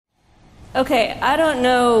Okay, I don't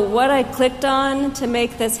know what I clicked on to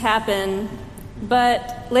make this happen,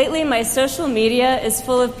 but lately my social media is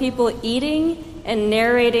full of people eating and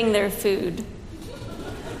narrating their food.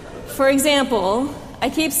 For example, I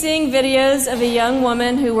keep seeing videos of a young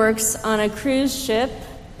woman who works on a cruise ship.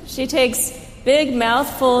 She takes big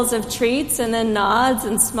mouthfuls of treats and then nods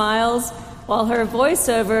and smiles while her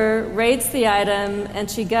voiceover rates the item and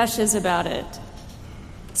she gushes about it.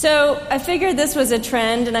 So I figured this was a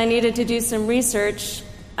trend and I needed to do some research.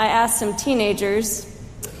 I asked some teenagers.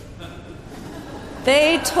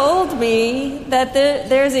 They told me that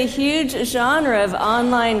there's a huge genre of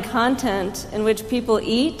online content in which people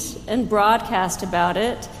eat and broadcast about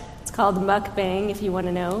it. It's called mukbang, if you want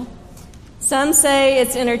to know. Some say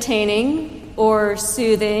it's entertaining or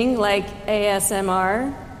soothing, like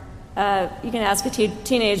ASMR. You can ask a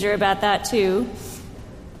teenager about that, too.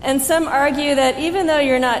 And some argue that even though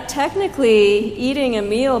you're not technically eating a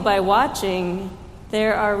meal by watching,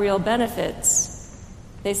 there are real benefits.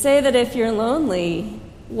 They say that if you're lonely,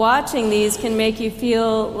 watching these can make you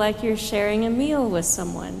feel like you're sharing a meal with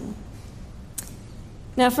someone.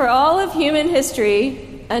 Now, for all of human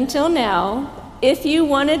history, until now, if you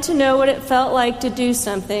wanted to know what it felt like to do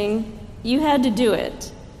something, you had to do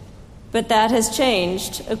it. But that has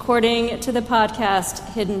changed, according to the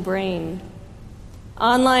podcast Hidden Brain.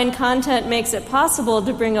 Online content makes it possible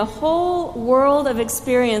to bring a whole world of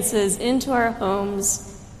experiences into our homes,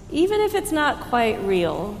 even if it's not quite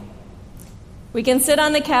real. We can sit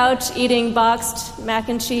on the couch eating boxed mac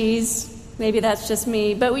and cheese. Maybe that's just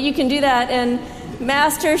me, but you can do that, and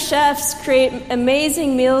master chefs create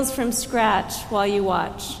amazing meals from scratch while you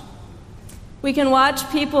watch. We can watch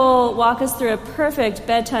people walk us through a perfect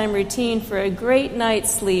bedtime routine for a great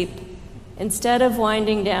night's sleep instead of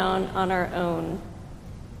winding down on our own.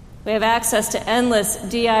 We have access to endless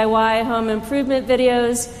DIY home improvement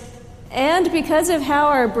videos, and because of how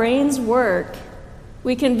our brains work,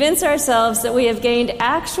 we convince ourselves that we have gained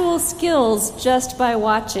actual skills just by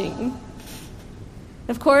watching.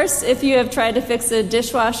 Of course, if you have tried to fix a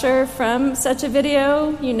dishwasher from such a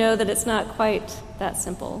video, you know that it's not quite that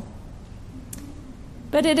simple.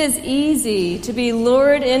 But it is easy to be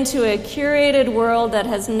lured into a curated world that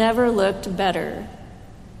has never looked better.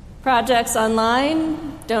 Projects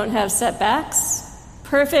online don't have setbacks.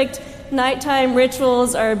 Perfect nighttime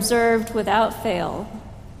rituals are observed without fail.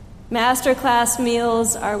 Masterclass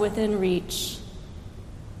meals are within reach.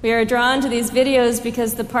 We are drawn to these videos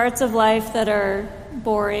because the parts of life that are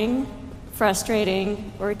boring,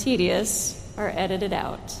 frustrating, or tedious are edited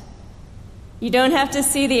out. You don't have to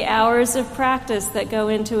see the hours of practice that go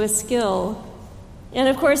into a skill. And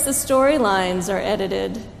of course, the storylines are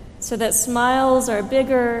edited so that smiles are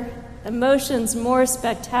bigger, emotions more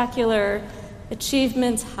spectacular,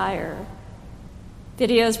 achievements higher.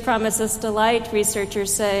 Videos promise us delight,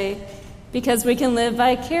 researchers say, because we can live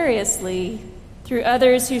vicariously through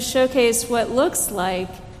others who showcase what looks like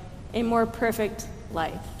a more perfect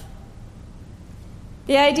life.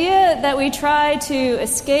 The idea that we try to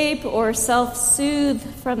escape or self-soothe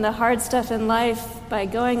from the hard stuff in life by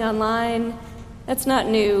going online, that's not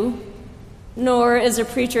new, nor is a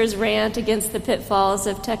preacher's rant against the pitfalls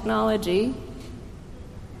of technology.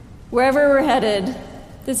 Wherever we're headed,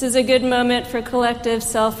 this is a good moment for collective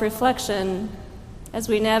self-reflection as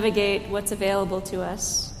we navigate what's available to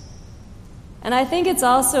us. And I think it's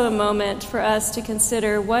also a moment for us to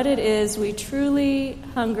consider what it is we truly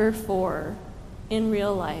hunger for in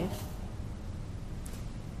real life.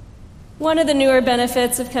 One of the newer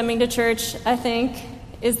benefits of coming to church, I think,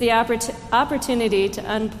 is the opportunity to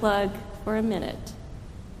unplug for a minute.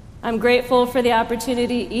 I'm grateful for the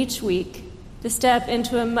opportunity each week to step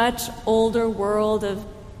into a much older world of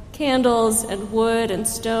candles and wood and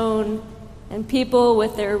stone and people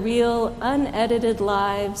with their real, unedited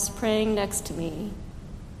lives praying next to me.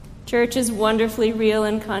 Church is wonderfully real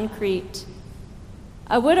and concrete.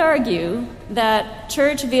 I would argue that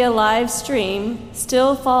church via live stream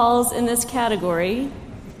still falls in this category.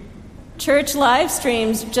 Church live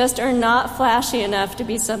streams just are not flashy enough to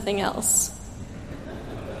be something else.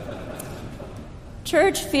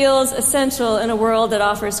 Church feels essential in a world that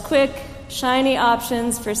offers quick, shiny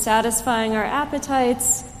options for satisfying our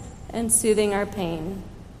appetites and soothing our pain.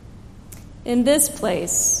 In this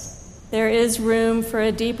place, there is room for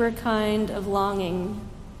a deeper kind of longing.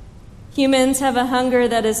 Humans have a hunger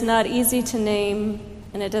that is not easy to name,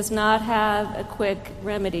 and it does not have a quick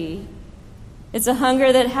remedy. It's a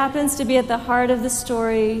hunger that happens to be at the heart of the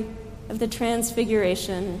story of the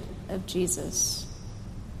Transfiguration of Jesus.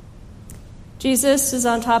 Jesus is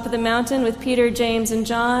on top of the mountain with Peter, James, and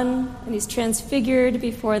John, and he's transfigured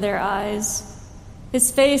before their eyes.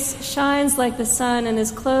 His face shines like the sun, and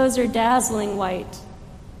his clothes are dazzling white.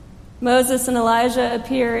 Moses and Elijah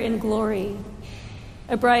appear in glory.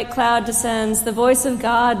 A bright cloud descends, the voice of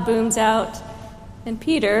God booms out, and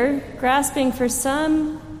Peter, grasping for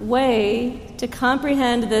some way to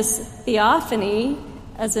comprehend this theophany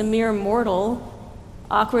as a mere mortal,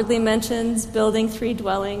 awkwardly mentions building 3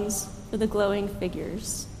 dwellings for the glowing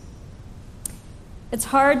figures. It's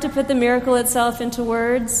hard to put the miracle itself into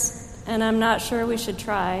words, and I'm not sure we should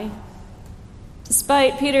try.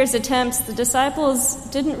 Despite Peter's attempts, the disciples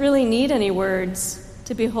didn't really need any words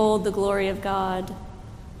to behold the glory of God.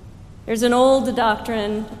 There's an old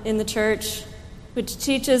doctrine in the church which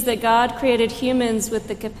teaches that God created humans with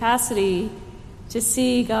the capacity to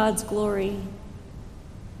see God's glory.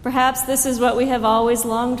 Perhaps this is what we have always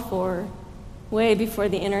longed for, way before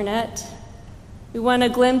the internet. We want a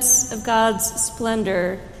glimpse of God's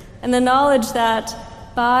splendor and the knowledge that,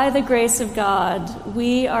 by the grace of God,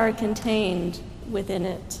 we are contained within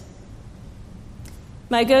it.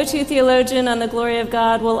 My go-to theologian on the glory of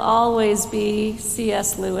God will always be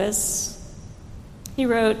C.S. Lewis. He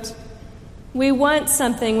wrote, "We want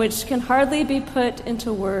something which can hardly be put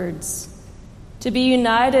into words, to be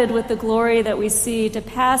united with the glory that we see, to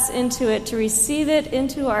pass into it, to receive it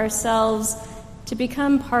into ourselves, to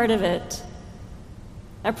become part of it.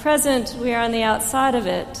 At present, we are on the outside of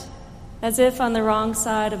it, as if on the wrong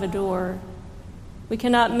side of a door. We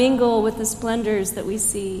cannot mingle with the splendors that we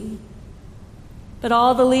see. But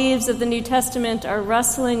all the leaves of the New Testament are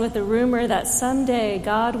rustling with the rumor that someday,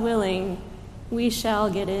 God willing, we shall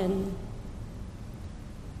get in."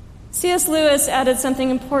 C.S. Lewis added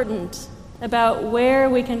something important about where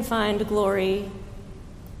we can find glory.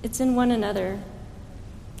 It's in one another.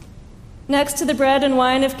 Next to the bread and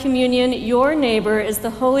wine of communion, your neighbor is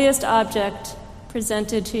the holiest object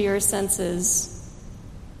presented to your senses.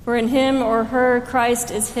 For in him or her,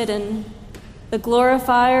 Christ is hidden. The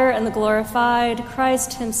glorifier and the glorified,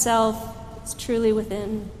 Christ himself, is truly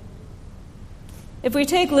within. If we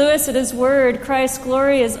take Lewis at his word, Christ's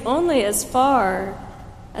glory is only as far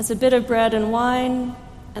as a bit of bread and wine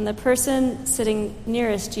and the person sitting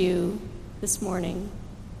nearest you this morning.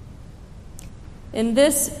 In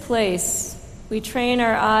this place, we train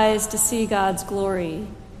our eyes to see God's glory.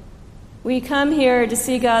 We come here to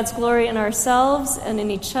see God's glory in ourselves and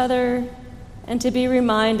in each other, and to be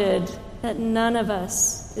reminded that none of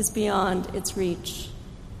us is beyond its reach.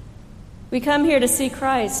 We come here to see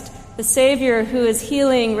Christ, the Savior who is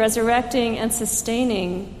healing, resurrecting, and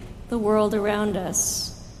sustaining the world around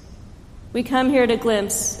us. We come here to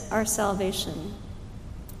glimpse our salvation.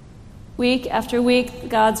 Week after week,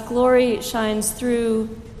 God's glory shines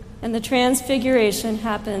through, and the Transfiguration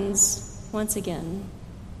happens once again.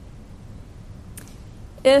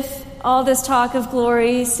 If all this talk of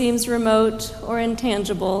glory seems remote or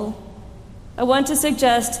intangible, I want to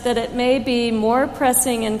suggest that it may be more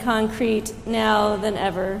pressing and concrete now than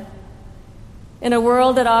ever. In a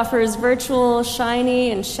world that offers virtual,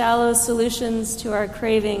 shiny, and shallow solutions to our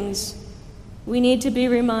cravings, we need to be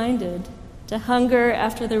reminded to hunger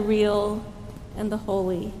after the real and the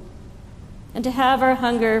holy, and to have our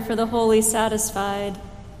hunger for the holy satisfied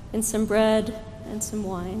in some bread and some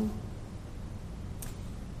wine.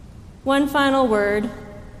 One final word.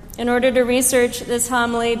 In order to research this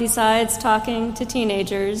homily, besides talking to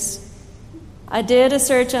teenagers, I did a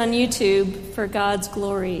search on YouTube for God's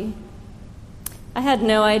glory. I had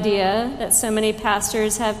no idea that so many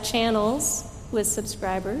pastors have channels with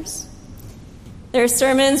subscribers. Their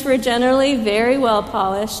sermons were generally very well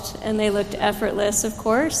polished, and they looked effortless, of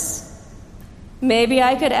course. Maybe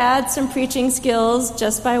I could add some preaching skills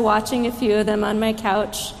just by watching a few of them on my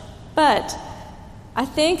couch, but I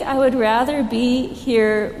think I would rather be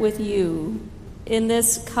here with you in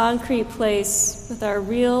this concrete place with our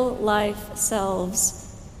real life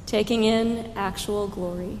selves, taking in actual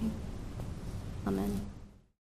glory. Amen.